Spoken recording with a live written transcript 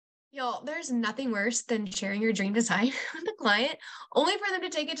Y'all, there's nothing worse than sharing your dream design with a client, only for them to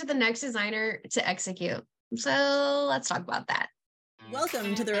take it to the next designer to execute. So let's talk about that.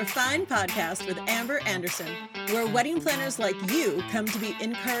 Welcome to the Refined Podcast with Amber Anderson, where wedding planners like you come to be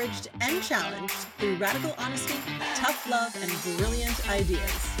encouraged and challenged through radical honesty, tough love, and brilliant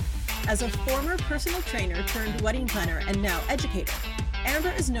ideas. As a former personal trainer turned wedding planner and now educator,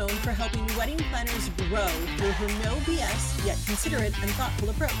 Amber is known for helping wedding planners grow through her no BS yet considerate and thoughtful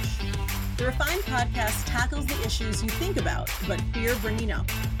approach. The Refined Podcast tackles the issues you think about but fear bringing up,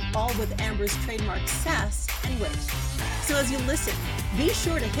 all with Amber's trademark sass and wit. So as you listen, be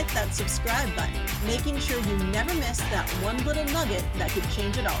sure to hit that subscribe button, making sure you never miss that one little nugget that could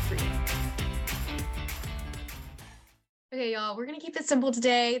change it all for you. Okay, y'all, we're going to keep it simple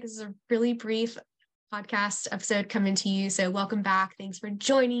today. This is a really brief podcast episode coming to you. So welcome back. Thanks for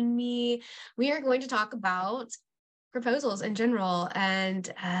joining me. We are going to talk about proposals in general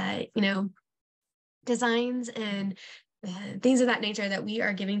and, designs and things of that nature that we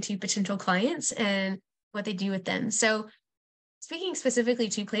are giving to potential clients and what they do with them. So speaking specifically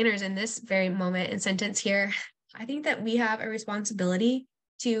to planners in this very moment and sentence here, I think that we have a responsibility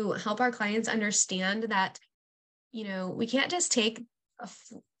to help our clients understand that, we can't just take a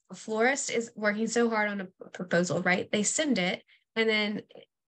florist is working so hard on a proposal, right? They send it and then,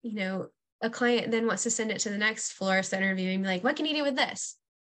 a client then wants to send it to the next florist interviewing and be like, what can you do with this?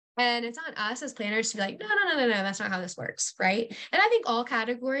 And it's on us as planners to be like, no, that's not how this works, right? And I think all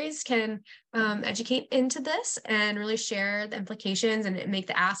categories can educate into this and really share the implications and make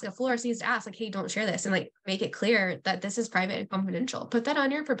the ask. A florist needs to ask, like, hey, don't share this, and like make it clear that this is private and confidential. Put that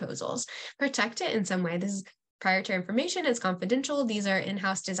on your proposals. Protect it in some way. This is proprietary information. It's confidential. These are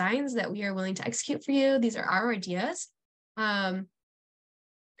in-house designs that we are willing to execute for you. These are our ideas.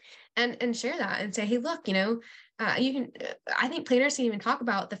 And share that and say, hey, look, you can, I think planners can even talk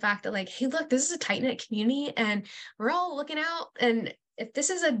about the fact that like, hey, look, this is a tight knit community and we're all looking out. And if this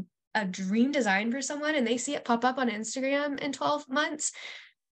is a dream design for someone and they see it pop up on Instagram in 12 months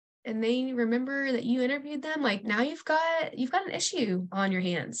and they remember that you interviewed them, like now you've got an issue on your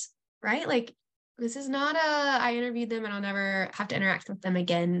hands, right? Like this is not I interviewed them and I'll never have to interact with them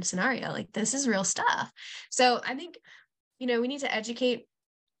again scenario. Like this is real stuff. So I think, we need to educate.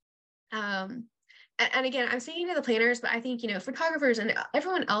 And again, I'm speaking to the planners, but I think, photographers and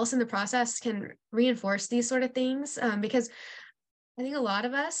everyone else in the process can reinforce these sort of things because I think a lot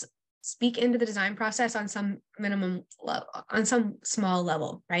of us speak into the design process on some minimum level, on some small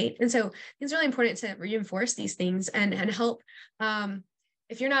level, right? And so it's really important to reinforce these things and help.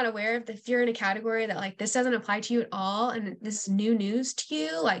 If you're not aware of, if you're in a category that like this doesn't apply to you at all and this is new news to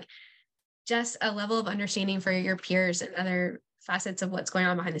you, like just a level of understanding for your peers and other facets of what's going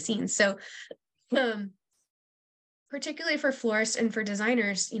on behind the scenes. So particularly for florists and for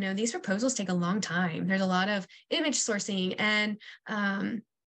designers, these proposals take a long time. There's a lot of image sourcing and,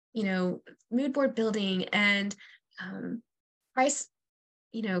 mood board building and price,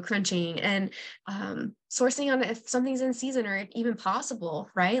 crunching and sourcing on if something's in season or even possible,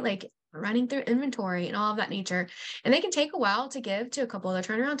 right? Like running through inventory and all of that nature. And they can take a while to give to a couple. The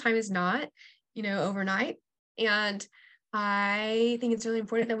turnaround time is not, overnight. And I think it's really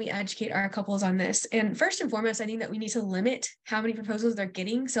important that we educate our couples on this. And first and foremost, I think that we need to limit how many proposals they're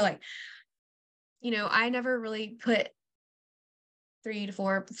getting. So like, I never really put 3 to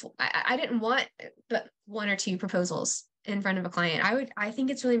 4, I didn't want but 1 or 2 proposals in front of a client. I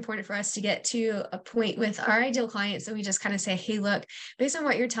think it's really important for us to get to a point with our ideal clients that we just kind of say, hey, look, based on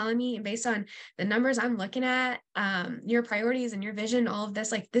what you're telling me and based on the numbers I'm looking at, your priorities and your vision, all of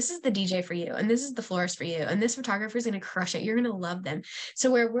this, like this is the DJ for you and this is the florist for you and this photographer is going to crush it. You're going to love them. So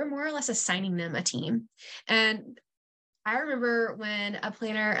we're more or less assigning them a team. And I remember when a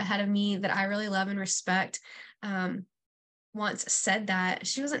planner ahead of me that I really love and respect, once said that.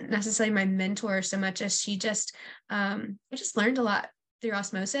 She wasn't necessarily my mentor so much as she just, I just learned a lot through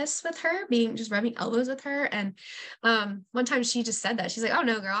osmosis with her, being just rubbing elbows with her. And one time she just said that. She's like, oh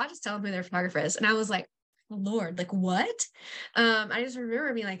no, girl, I'll just tell them who their photographer is. And I was like, Lord, like what? I just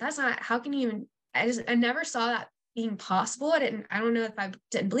remember being like, that's not, how can you even, I never saw that being possible. I don't know if I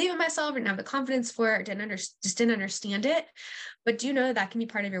didn't believe in myself or didn't have the confidence for it, just didn't understand it. But do know that can be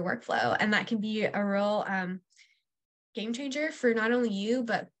part of your workflow and that can be a real, game changer for not only you,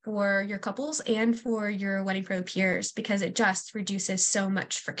 but for your couples and for your wedding pro peers, because it just reduces so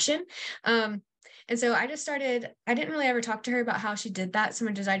much friction. And so I didn't really ever talk to her about how she did that so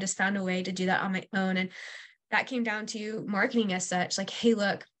much as I just found a way to do that on my own. And that came down to marketing as such, like, hey,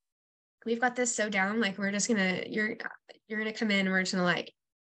 look, we've got this so down, like, we're just gonna, you're gonna come in and we're just gonna like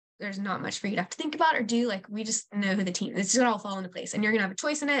there's not much for you to have to think about or do. Like, we just know who the team, it's going to all fall into place, and you're going to have a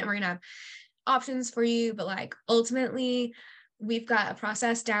choice in it, and we're going to have options for you. But like, ultimately, we've got a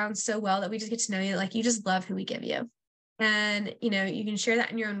process down so well that we just get to know you. Like, you just love who we give you. And, you know, you can share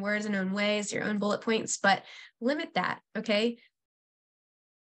that in your own words and own ways, your own bullet points, but limit that. Okay.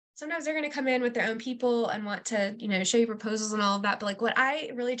 Sometimes they're going to come in with their own people and want to, you know, show you proposals and all of that. But like, what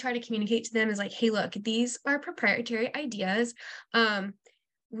I really try to communicate to them is like, hey, look, these are proprietary ideas.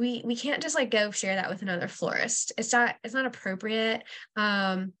 We can't just like go share that with another florist. It's not appropriate.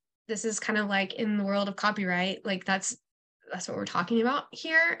 This is kind of like in the world of copyright, like that's what we're talking about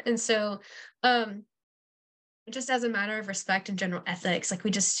here. And so, just as a matter of respect and general ethics, like,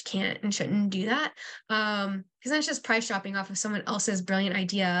 we just can't and shouldn't do that. Because then it's just price shopping off of someone else's brilliant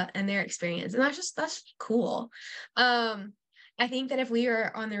idea and their experience. And that's cool. I think that if we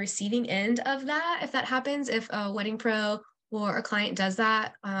are on the receiving end of that, if that happens, if a wedding pro or a client does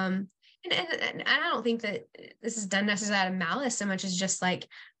that, and I don't think that this is done necessarily out of malice so much as just like,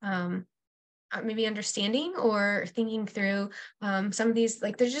 maybe understanding or thinking through some of these,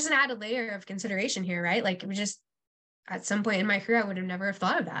 like, there's just an added layer of consideration here, right? Like, we just, at some point in my career, I would have never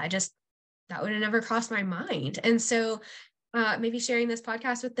thought of that. That would have never crossed my mind. And so maybe sharing this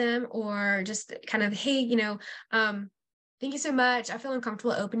podcast with them, or just kind of, hey, you know, thank you so much. I feel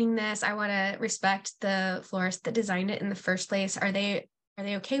uncomfortable opening this. I want to respect the florist that designed it in the first place. Are they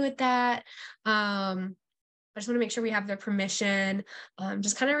okay with that? I just want to make sure we have their permission,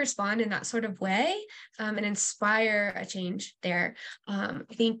 just kind of respond in that sort of way, and inspire a change there. I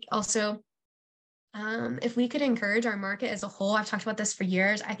think also, if we could encourage our market as a whole, I've talked about this for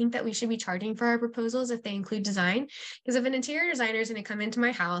years, I think that we should be charging for our proposals if they include design. Because if an interior designer is going to come into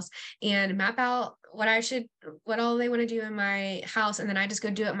my house and map out what all they want to do in my house, and then I just go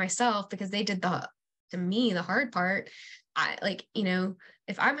do it myself because they did to me, the hard part,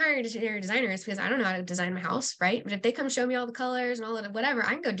 if I'm hiring an interior designer, it's because I don't know how to design my house, right? But if they come show me all the colors and all of whatever,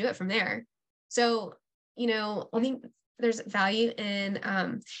 I can go do it from there. So, you know, I think there's value in,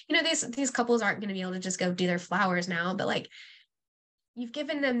 these couples aren't going to be able to just go do their flowers now, but like, you've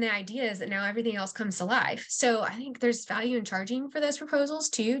given them the ideas that now everything else comes to life. So I think there's value in charging for those proposals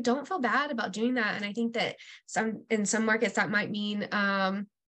too. Don't feel bad about doing that. And I think that in some markets that might mean,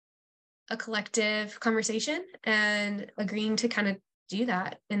 a collective conversation and agreeing to kind of do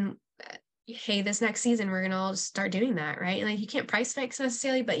that. And hey, this next season, we're going to all start doing that, right? And like, you can't price fix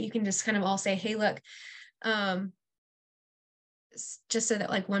necessarily, but you can just kind of all say, hey, look, just so that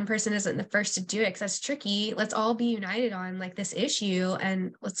like one person isn't the first to do it, because that's tricky. Let's all be united on like this issue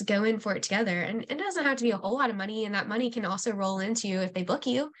and let's go in for it together. And it doesn't have to be a whole lot of money. And that money can also roll into if they book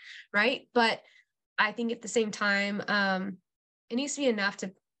you, right? But I think at the same time, it needs to be enough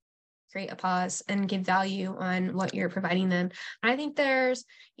to create a pause and give value on what you're providing them. And I think there's,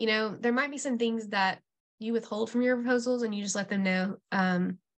 there might be some things that you withhold from your proposals and you just let them know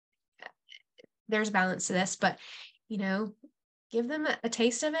there's balance to this, but, give them a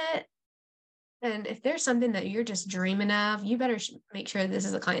taste of it. And if there's something that you're just dreaming of, you better make sure this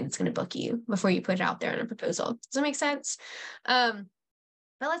is a client that's going to book you before you put it out there in a proposal. Does that make sense? But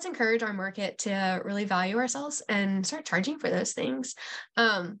let's encourage our market to really value ourselves and start charging for those things.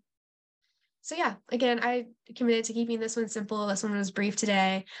 So yeah, again, I committed to keeping this one simple. This one was brief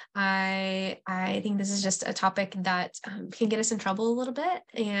today. I think this is just a topic that can get us in trouble a little bit,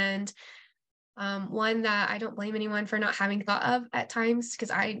 and one that I don't blame anyone for not having thought of at times, because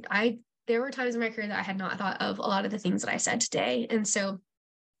there were times in my career that I had not thought of a lot of the things that I said today, and so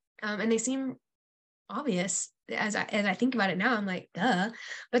and they seem obvious as I think about it now. I'm like, duh,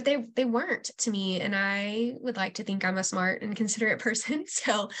 but they weren't to me, and I would like to think I'm a smart and considerate person.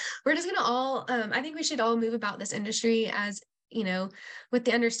 So we're just gonna all I think we should all move about this industry as, with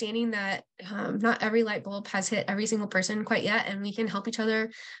the understanding that not every light bulb has hit every single person quite yet, and we can help each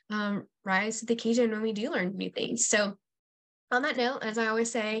other rise to the occasion when we do learn new things. So on that note, as I always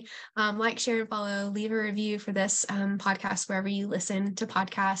say, like, share, and follow, leave a review for this podcast wherever you listen to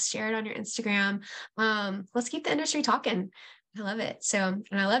podcasts, share it on your Instagram. Let's keep the industry talking. I love it. So,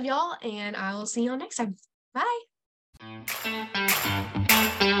 and I love y'all, and I will see you all next time. Bye.